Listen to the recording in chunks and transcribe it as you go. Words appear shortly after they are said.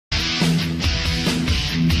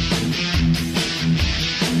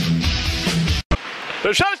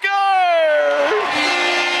The shot is good!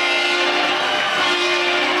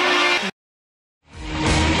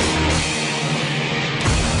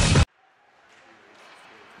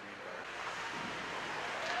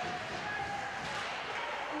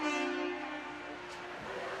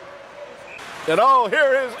 And oh,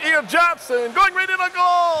 here is Ian Johnson going right in a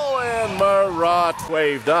goal, and Marotte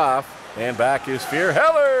waved off. And back is Fear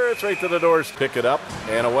Heller. It's right to the doors. Pick it up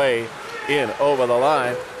and away, in over the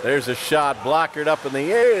line. There's a shot blockered up in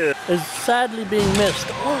the air. Is sadly being missed.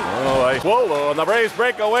 Oh, Wolo, and the Braves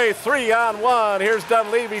break away 3-on-1. Here's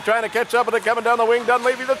Dunleavy trying to catch up with it, coming down the wing.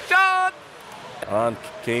 Dunleavy, the shot! On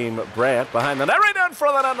came Brandt behind the net, right down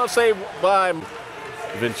front of the net, and the save by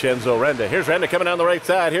Vincenzo Renda. Here's Renda coming down the right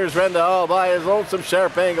side. Here's Renda all by his lonesome,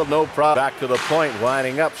 sharp angle, no problem. Back to the point,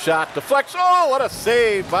 winding up, shot deflects. Oh, what a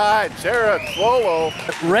save by Jared Swolo.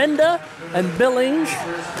 Renda and Billings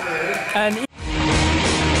and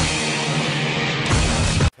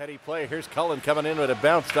Petty play. Here's Cullen coming in with it,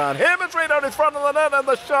 bounced on him. It's right out in front of the net, and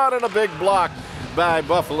the shot and a big block by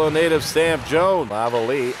Buffalo native Sam Jones.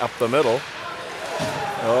 Lavalley up the middle.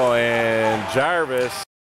 Oh, and Jarvis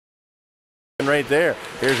right there.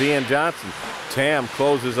 Here's Ian Johnson. Tam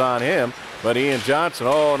closes on him, but Ian Johnson,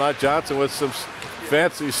 oh, not Johnson, with some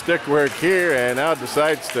fancy stick work here, and now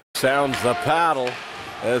decides to sounds the paddle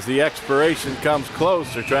as the expiration comes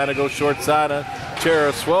close. They're trying to go short side of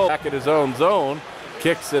Cheraswell. Back at his own zone.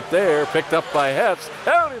 Kicks it there, picked up by Hess,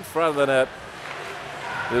 out in front of the net.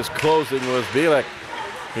 This closing was Belec.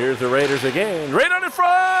 Here's the Raiders again. Right on in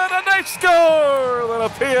front, a nice score! The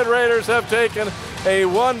Nepean Raiders have taken a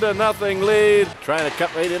 1-0 lead. Trying to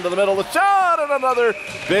cut right into the middle. The shot and another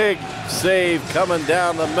big save coming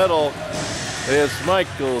down the middle is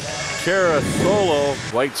Michael Cheraswell.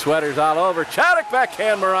 White sweaters all over. Chaddock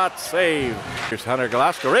backhand, Marotte save. Here's Hunter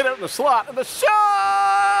Glasgow right out in the slot, and the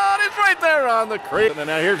shot is right there on the crease. And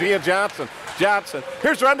now here's Ian Johnson.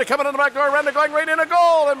 Here's Renda coming in the back door. Renda going right in a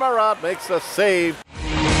goal, and Marotte makes a save.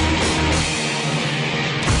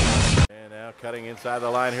 Cutting inside the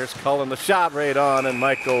line, here's Cullen, the shot right on, and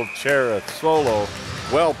Michael Cheraswell,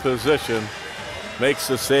 well positioned, makes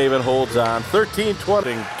the save and holds on.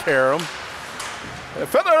 13-20, Karam.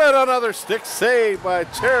 Feathered another stick save by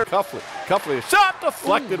Cuffley. Shot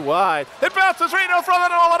deflected wide. It bounces right in front of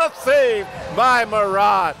the net. What a save by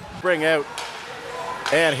Marotte. Bring out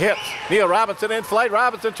and hits. Neil Robinson in flight.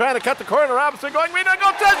 Robinson trying to cut the corner. Robinson going right now.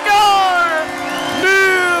 Go to score!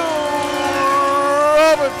 Neil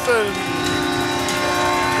Robinson.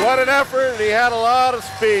 What an effort. He had a lot of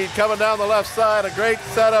speed coming down the left side. A great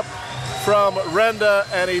setup from Renda,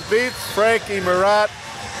 and he beats Frankie Marotte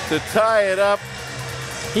to tie it up.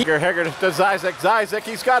 Heger to Zizek.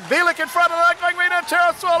 He's got Belec in front of the net, going right at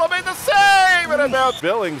Cheraswell, made the save, and about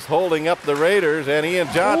Billings holding up the Raiders, and Ian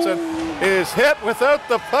Johnson is hit without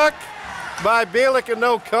the puck by Belec and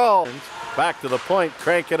no call. Back to the point,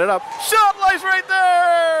 cranking it up. Shot lies right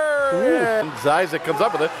there! And Zizek comes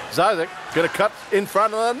up with it. Zizek gonna cut in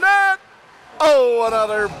front of the net. Oh,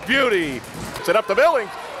 another beauty. It's it up to Billings.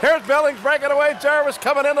 Here's Billings breaking away. Jarvis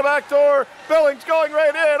coming in the back door. Billings going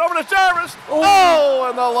right in. Over to Jarvis. Oh,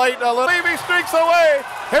 and the light. Levy streaks away.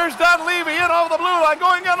 Here's Dunleavy in over the blue line.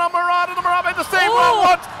 Going in on Marotte. And the Marotte made the save not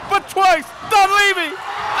once, but twice. Dunleavy.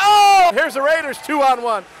 Oh! Here's the Raiders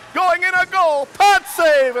 2-on-1. Going in a goal. Pot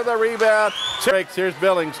save and the rebound. Here's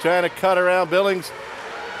Billings trying to cut around. Billings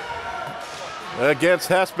against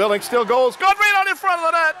Hess. Billings still goes. Going right on in front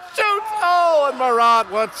of the net. Shoots. Oh, and Marotte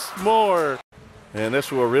once more. And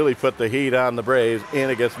this will really put the heat on the Braves. In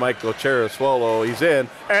against Michael Cheraswell. He's in.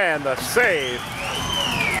 And the save.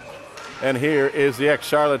 And here is the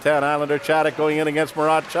ex-Charlottetown Islander, Chaddock, going in against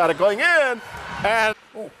Marotte. Chaddock going in. And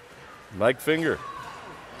Mike Finger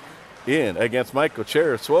in against Michael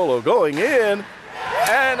Cheraswell, going in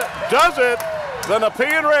and does it. The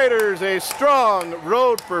Nepean Raiders, a strong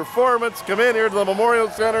road performance, come in here to the Memorial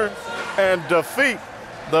Center and defeat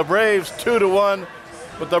the Braves 2-1.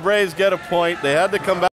 But the Braves get a point. They had to come back.